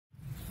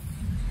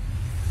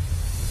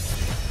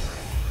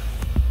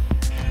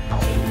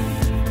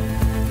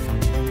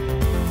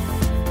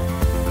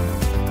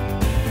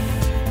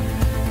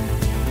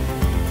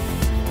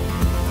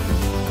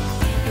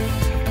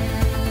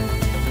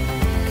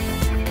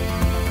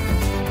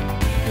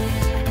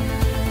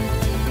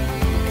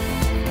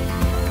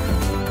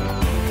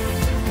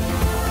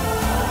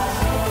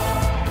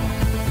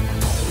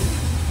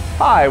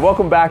Hi,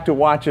 welcome back to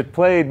Watch It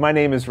Played. My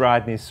name is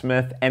Rodney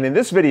Smith, and in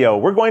this video,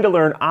 we're going to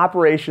learn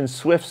Operation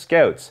Swift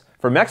Scouts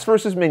for Mechs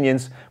vs.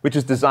 Minions, which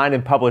is designed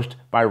and published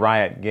by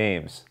Riot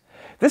Games.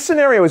 This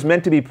scenario is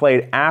meant to be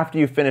played after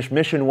you finish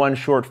Mission 1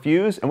 Short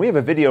Fuse, and we have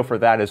a video for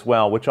that as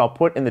well, which I'll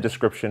put in the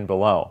description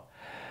below.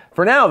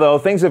 For now, though,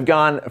 things have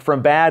gone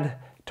from bad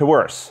to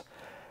worse.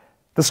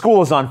 The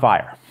school is on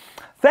fire.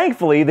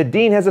 Thankfully, the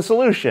dean has a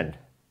solution.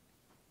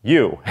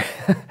 You.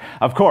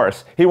 Of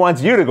course, he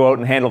wants you to go out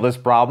and handle this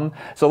problem,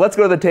 so let's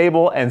go to the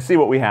table and see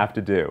what we have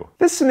to do.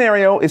 This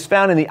scenario is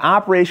found in the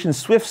Operation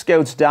Swift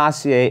Scouts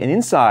dossier, and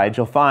inside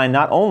you'll find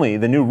not only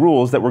the new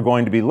rules that we're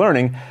going to be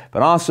learning,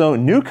 but also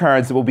new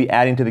cards that we'll be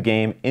adding to the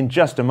game in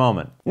just a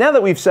moment. Now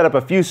that we've set up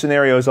a few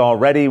scenarios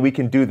already, we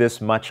can do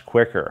this much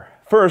quicker.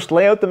 First,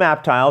 lay out the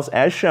map tiles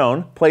as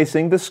shown,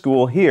 placing the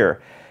school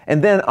here.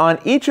 And then on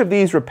each of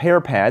these repair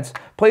pads,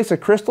 place a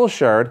crystal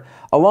shard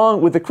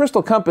along with the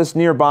crystal compass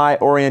nearby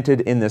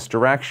oriented in this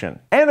direction.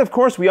 And of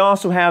course, we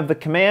also have the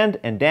command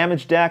and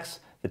damage decks,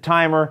 the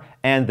timer,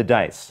 and the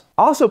dice.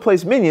 Also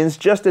place minions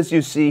just as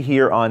you see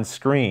here on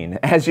screen.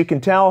 As you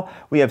can tell,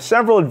 we have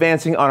several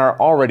advancing on our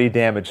already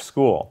damaged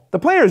school. The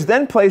players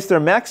then place their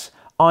mechs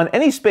on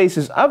any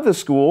spaces of the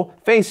school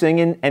facing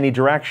in any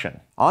direction.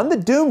 On the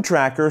Doom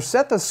tracker,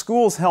 set the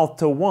school's health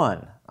to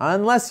 1.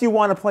 Unless you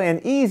want to play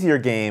an easier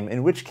game,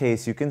 in which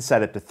case you can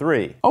set it to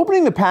 3.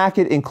 Opening the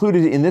packet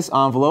included in this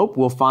envelope,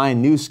 we'll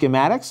find new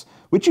schematics,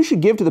 which you should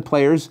give to the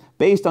players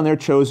based on their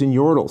chosen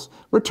yordles,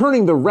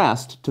 returning the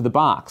rest to the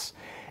box.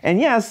 And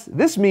yes,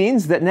 this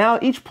means that now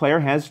each player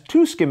has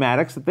 2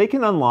 schematics that they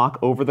can unlock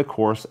over the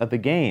course of the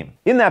game.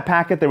 In that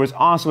packet, there was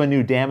also a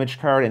new damage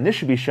card, and this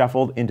should be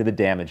shuffled into the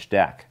damage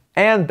deck.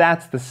 And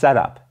that's the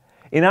setup.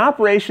 In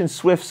Operation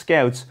Swift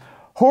Scouts,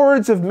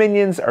 hordes of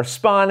minions are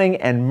spawning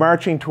and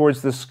marching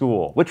towards the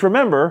school, which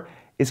remember,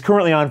 is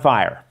currently on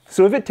fire.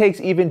 So if it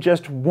takes even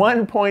just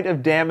 1 point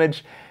of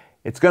damage,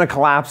 it's going to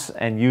collapse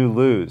and you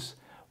lose.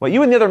 What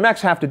you and the other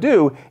mechs have to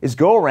do is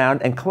go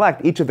around and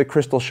collect each of the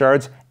crystal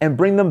shards and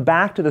bring them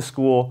back to the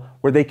school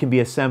where they can be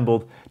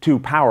assembled to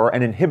power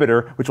an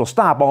inhibitor which will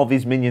stop all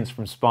these minions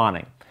from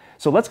spawning.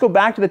 So let's go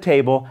back to the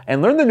table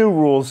and learn the new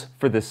rules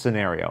for this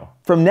scenario.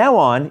 From now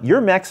on, your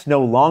mechs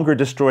no longer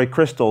destroy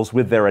crystals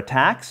with their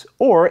attacks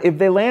or if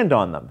they land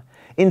on them.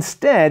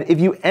 Instead, if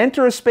you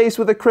enter a space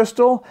with a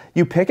crystal,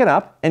 you pick it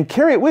up and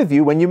carry it with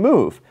you when you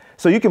move.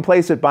 So you can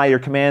place it by your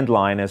command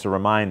line as a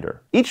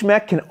reminder. Each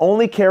mech can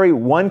only carry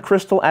 1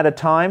 crystal at a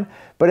time,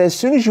 but as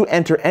soon as you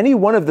enter any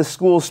one of the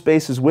school's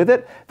spaces with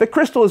it, the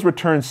crystal is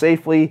returned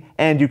safely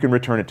and you can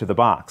return it to the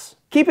box.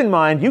 Keep in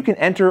mind, you can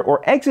enter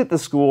or exit the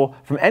school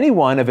from any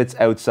one of its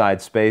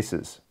outside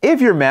spaces. If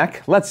your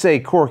mech, let's say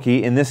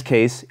Corky in this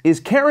case,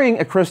 is carrying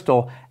a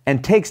crystal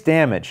and takes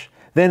damage,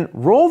 then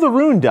roll the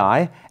rune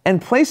die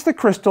and place the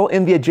crystal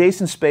in the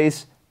adjacent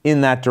space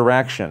in that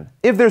direction.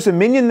 If there's a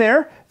minion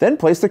there, then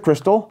place the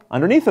crystal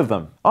underneath of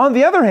them. On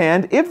the other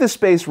hand, if the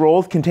space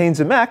rolled contains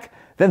a mech,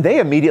 then they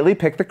immediately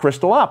pick the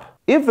crystal up.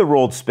 If the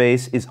rolled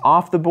space is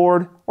off the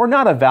board or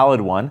not a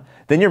valid one,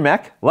 then your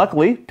mech,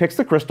 luckily, picks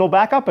the crystal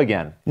back up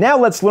again. Now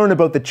let's learn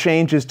about the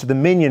changes to the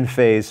minion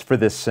phase for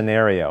this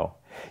scenario.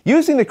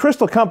 Using the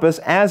crystal compass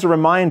as a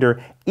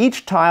reminder,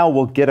 each tile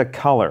will get a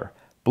color: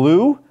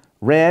 blue,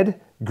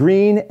 red,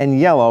 green, and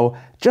yellow,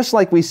 just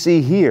like we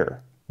see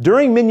here.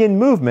 During minion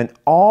movement,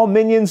 all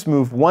minions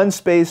move 1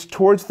 space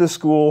towards the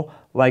school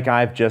like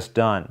I've just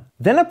done.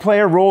 Then a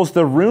player rolls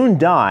the rune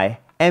die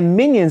and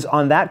minions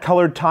on that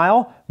colored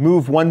tile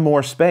move 1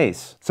 more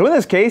space. So in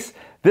this case,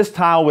 this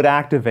tile would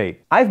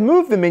activate. I've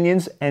moved the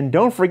minions, and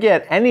don't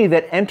forget, any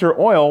that enter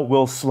oil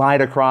will slide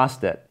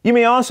across it. You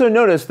may also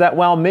notice that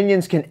while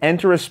minions can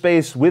enter a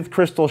space with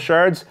crystal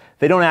shards,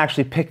 they don't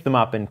actually pick them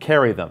up and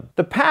carry them.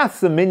 The paths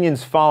the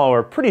minions follow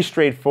are pretty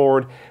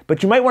straightforward,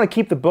 but you might want to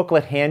keep the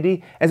booklet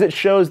handy as it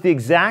shows the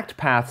exact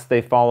paths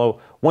they follow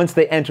once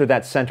they enter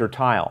that center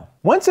tile.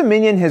 Once a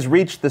minion has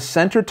reached the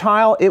center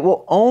tile, it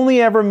will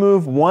only ever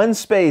move 1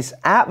 space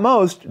at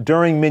most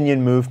during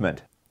minion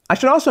movement. I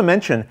should also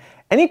mention,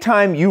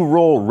 anytime you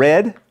roll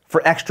red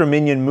for extra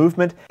minion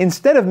movement,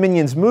 instead of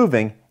minions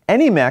moving,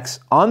 any mechs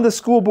on the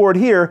school board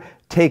here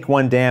take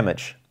 1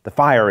 damage. The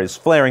fire is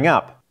flaring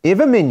up. If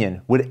a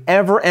minion would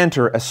ever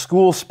enter a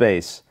school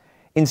space,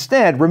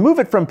 instead remove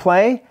it from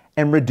play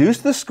and reduce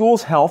the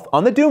school's health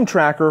on the Doom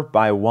tracker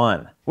by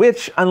 1,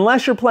 which,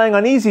 unless you're playing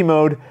on easy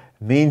mode,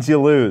 means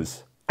you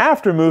lose.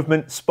 After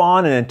movement,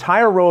 spawn an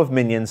entire row of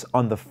minions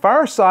on the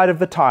far side of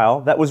the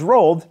tile that was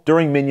rolled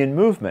during minion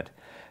movement.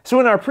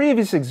 So in our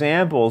previous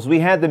examples, we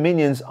had the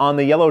minions on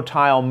the yellow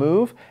tile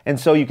move, and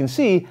so you can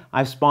see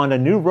I've spawned a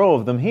new row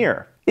of them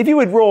here. If you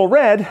would roll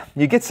red,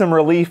 you get some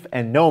relief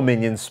and no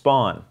minions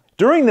spawn.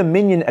 During the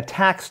minion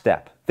attack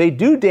step, they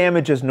do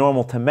damage as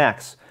normal to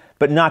mechs,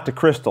 but not to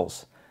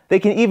crystals. They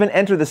can even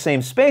enter the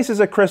same space as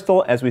a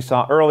crystal as we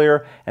saw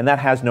earlier, and that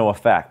has no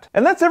effect.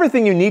 And that's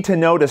everything you need to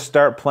know to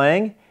start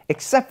playing,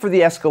 except for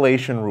the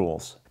escalation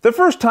rules. The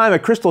first time a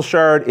crystal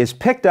shard is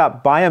picked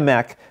up by a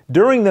mech,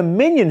 during the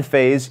minion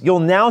phase, you'll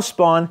now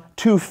spawn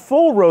 2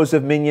 full rows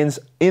of minions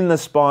in the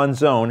spawn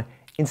zone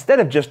instead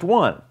of just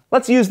one.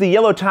 Let's use the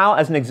yellow tile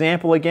as an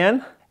example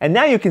again. And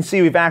now you can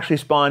see we've actually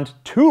spawned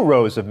 2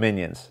 rows of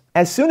minions.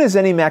 As soon as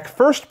any mech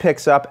first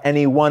picks up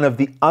any one of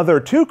the other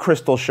 2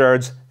 crystal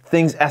shards,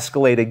 things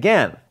escalate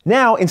again.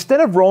 Now, instead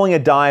of rolling a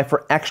die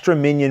for extra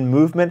minion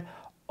movement,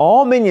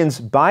 all minions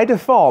by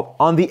default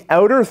on the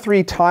outer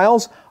 3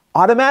 tiles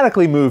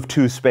automatically move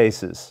 2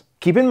 spaces.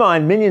 Keep in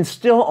mind, minions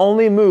still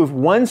only move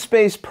 1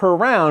 space per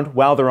round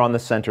while they're on the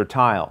center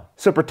tile.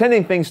 So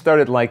pretending things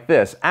started like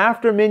this,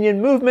 after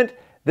minion movement,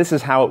 this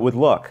is how it would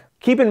look.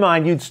 Keep in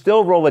mind, you'd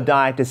still roll a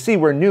die to see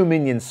where new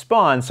minions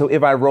spawn, so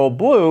if I roll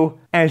blue,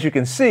 as you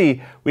can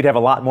see, we'd have a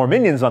lot more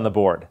minions on the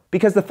board.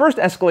 Because the first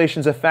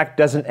escalation's effect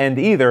doesn't end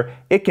either,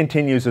 it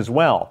continues as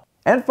well.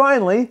 And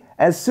finally,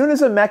 as soon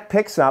as a mech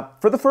picks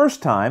up, for the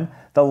first time,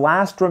 the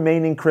last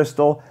remaining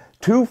crystal,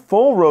 2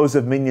 full rows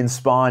of minions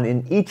spawn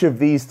in each of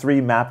these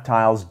 3 map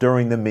tiles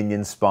during the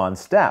minion spawn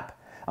step.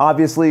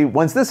 Obviously,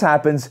 once this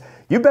happens,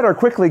 you better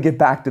quickly get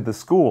back to the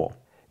school.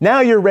 Now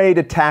you're ready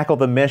to tackle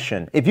the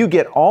mission. If you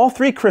get all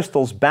 3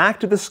 crystals back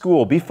to the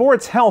school before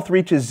its health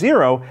reaches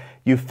 0,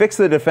 you fix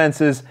the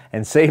defenses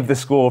and save the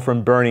school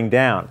from burning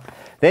down.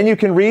 Then you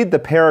can read the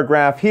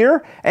paragraph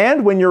here,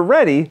 and when you're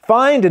ready,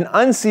 find and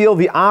unseal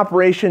the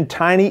Operation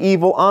Tiny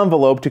Evil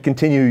envelope to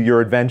continue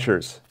your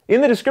adventures.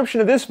 In the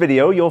description of this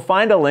video, you'll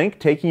find a link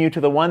taking you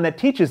to the one that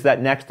teaches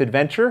that next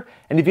adventure,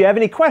 and if you have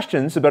any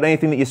questions about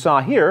anything that you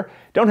saw here,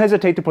 don't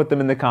hesitate to put them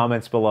in the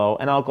comments below,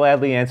 and I'll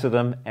gladly answer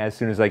them as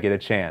soon as I get a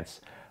chance.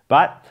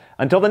 But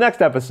until the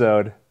next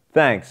episode,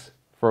 thanks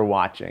for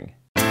watching.